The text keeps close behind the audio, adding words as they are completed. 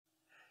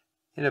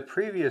In a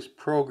previous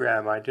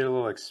program, I did a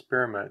little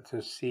experiment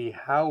to see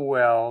how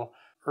well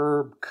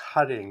herb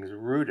cuttings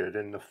rooted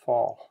in the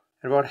fall.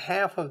 And about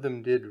half of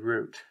them did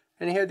root.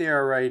 And here they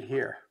are right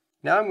here.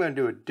 Now I'm going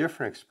to do a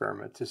different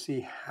experiment to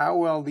see how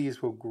well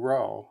these will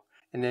grow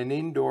in an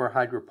indoor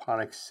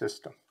hydroponics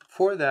system.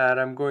 For that,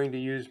 I'm going to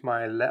use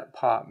my Let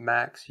Pot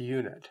Max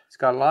unit. It's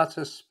got lots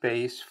of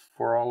space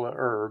for all the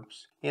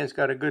herbs, and it's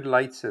got a good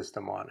light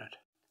system on it.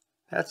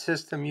 That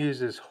system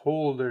uses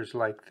holders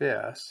like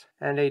this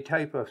and a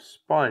type of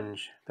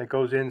sponge that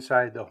goes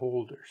inside the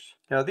holders.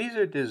 Now these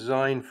are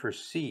designed for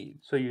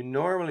seeds, so you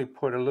normally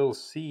put a little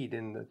seed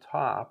in the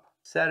top,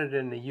 set it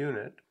in the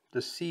unit,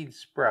 the seed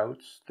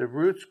sprouts, the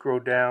roots grow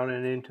down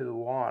and into the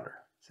water.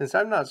 Since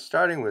I'm not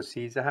starting with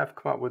seeds, I have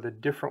to come up with a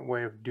different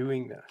way of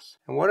doing this.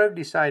 And what I've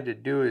decided to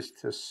do is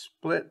to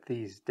split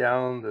these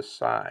down the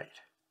side.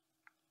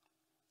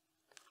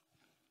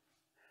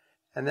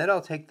 And then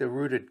I'll take the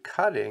rooted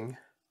cutting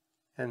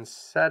and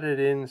set it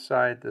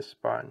inside the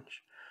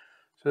sponge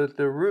so that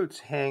the roots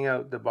hang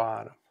out the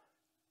bottom.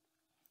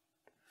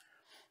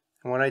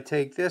 And when I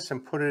take this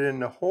and put it in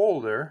the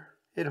holder,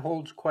 it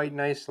holds quite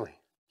nicely.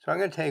 So I'm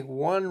going to take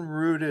one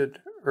rooted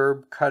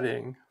herb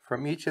cutting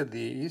from each of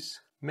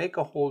these, make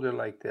a holder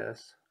like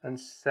this, and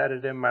set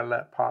it in my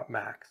Let Pot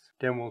Max.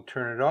 Then we'll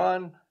turn it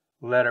on,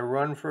 let it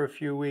run for a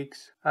few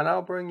weeks, and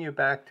I'll bring you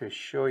back to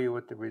show you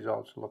what the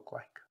results look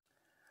like.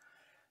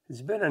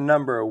 It's been a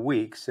number of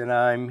weeks and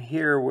I'm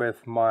here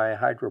with my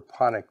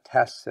hydroponic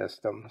test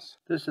systems.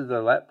 This is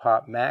the Let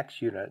Pot Max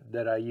unit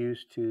that I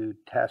used to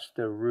test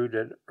the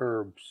rooted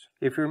herbs.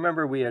 If you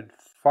remember, we had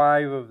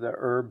 5 of the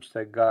herbs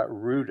that got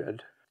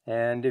rooted.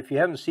 And if you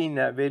haven't seen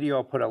that video,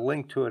 I'll put a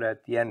link to it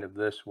at the end of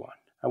this one.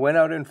 I went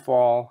out in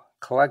fall,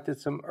 collected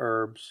some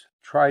herbs,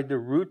 tried to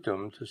root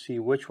them to see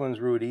which ones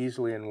root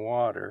easily in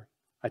water.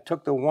 I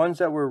took the ones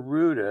that were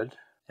rooted,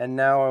 and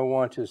now I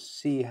want to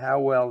see how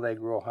well they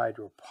grow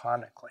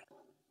hydroponically.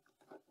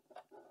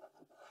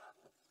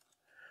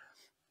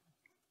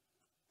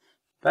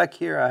 Back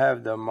here I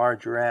have the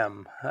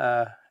marjoram.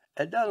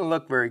 It doesn't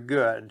look very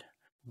good,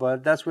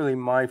 but that's really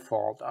my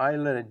fault. I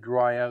let it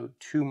dry out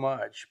too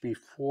much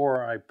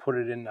before I put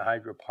it in the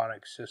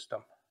hydroponic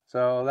system.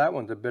 So that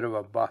one's a bit of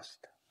a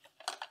bust.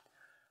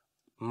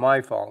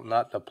 My fault,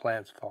 not the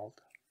plant's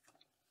fault.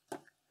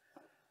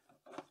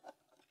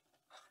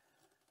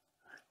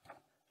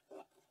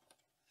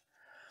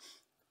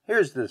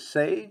 Here's the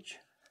sage.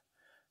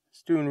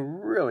 It's doing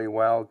really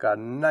well. Got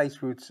a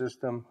nice root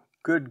system,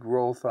 good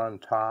growth on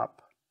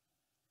top.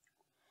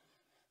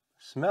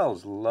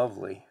 Smells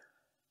lovely.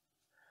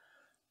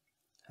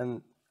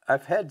 And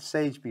I've had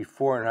sage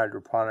before in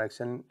hydroponics,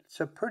 and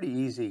it's a pretty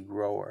easy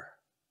grower.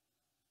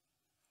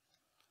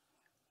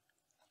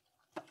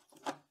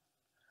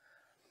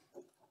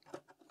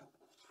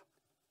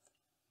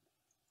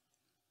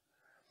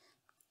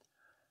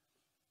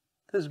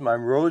 This is my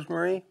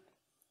rosemary.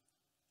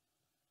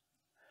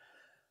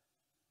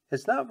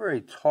 It's not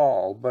very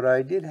tall, but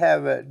I did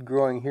have it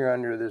growing here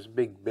under this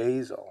big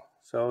basil.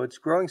 So it's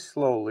growing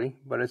slowly,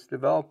 but it's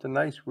developed a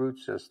nice root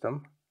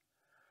system.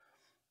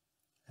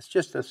 It's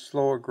just a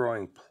slower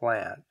growing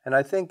plant. And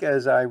I think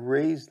as I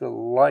raised the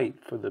light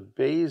for the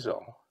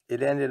basil,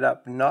 it ended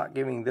up not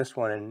giving this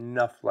one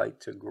enough light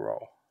to grow.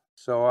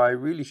 So I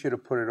really should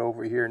have put it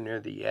over here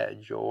near the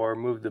edge or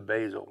moved the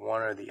basil,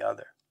 one or the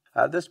other.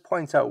 This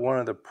points out one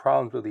of the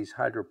problems with these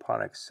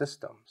hydroponic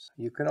systems.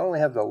 You can only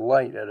have the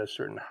light at a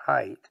certain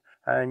height,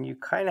 and you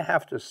kind of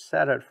have to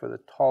set it for the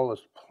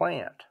tallest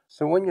plant.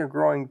 So when you're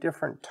growing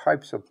different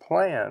types of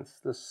plants,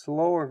 the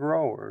slower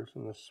growers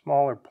and the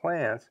smaller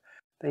plants,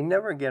 they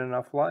never get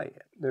enough light.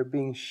 They're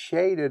being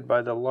shaded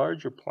by the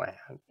larger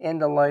plant,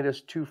 and the light is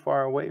too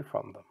far away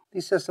from them.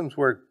 These systems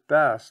work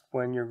best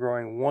when you're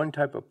growing one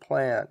type of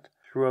plant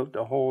throughout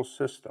the whole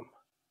system.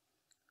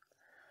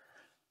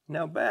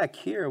 Now back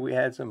here we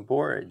had some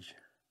borage.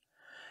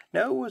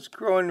 Now it was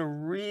growing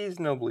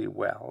reasonably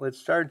well. It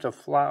started to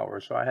flower,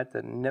 so I had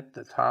to nip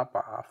the top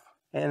off.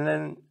 And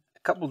then a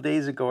couple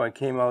days ago I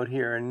came out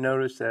here and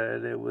noticed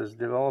that it was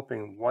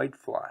developing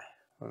whitefly.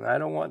 And I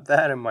don't want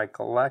that in my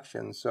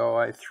collection, so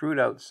I threw it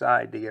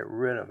outside to get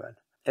rid of it.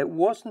 It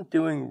wasn't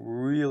doing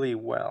really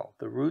well.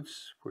 The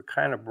roots were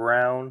kind of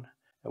brown.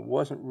 It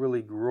wasn't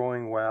really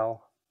growing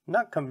well. I'm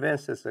not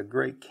convinced it's a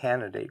great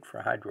candidate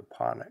for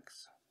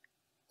hydroponics.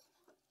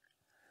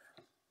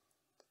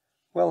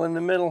 Well, in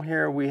the middle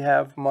here we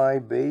have my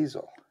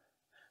basil.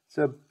 It's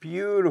a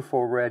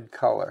beautiful red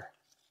color.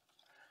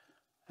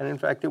 And in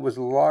fact, it was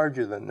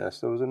larger than this.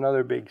 There was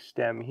another big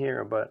stem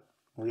here, but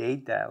we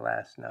ate that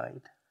last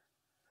night.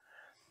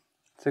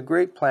 It's a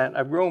great plant.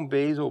 I've grown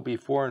basil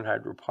before in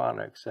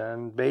hydroponics,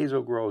 and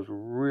basil grows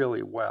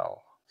really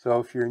well. So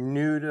if you're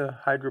new to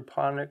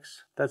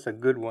hydroponics, that's a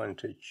good one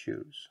to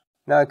choose.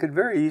 Now I could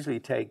very easily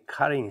take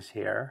cuttings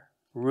here,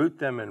 root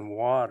them in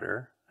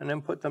water, and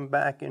then put them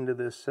back into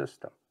this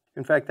system.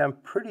 In fact, I'm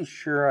pretty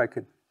sure I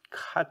could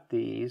cut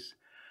these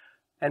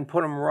and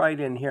put them right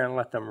in here and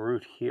let them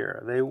root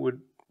here. They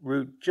would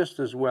root just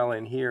as well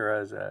in here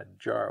as a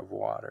jar of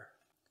water.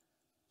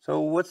 So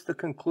what's the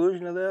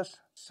conclusion of this?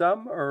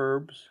 Some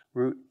herbs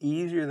root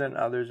easier than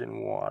others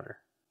in water,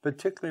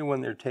 particularly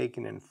when they're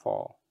taken in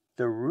fall.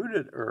 The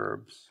rooted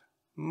herbs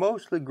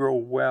mostly grow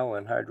well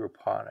in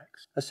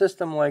hydroponics. A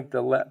system like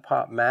the Let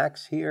Pop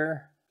Max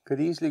here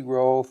could easily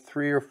grow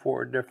 3 or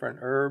 4 different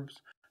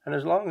herbs, and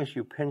as long as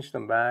you pinch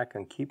them back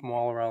and keep them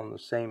all around the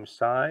same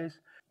size,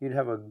 you'd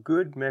have a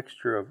good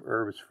mixture of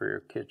herbs for your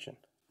kitchen.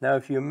 Now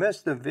if you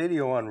missed the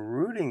video on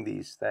rooting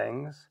these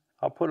things,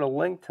 I'll put a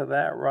link to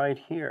that right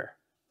here.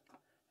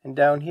 And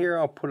down here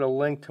I'll put a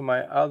link to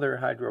my other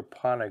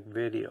hydroponic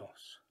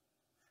videos.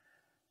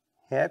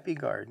 Happy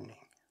gardening.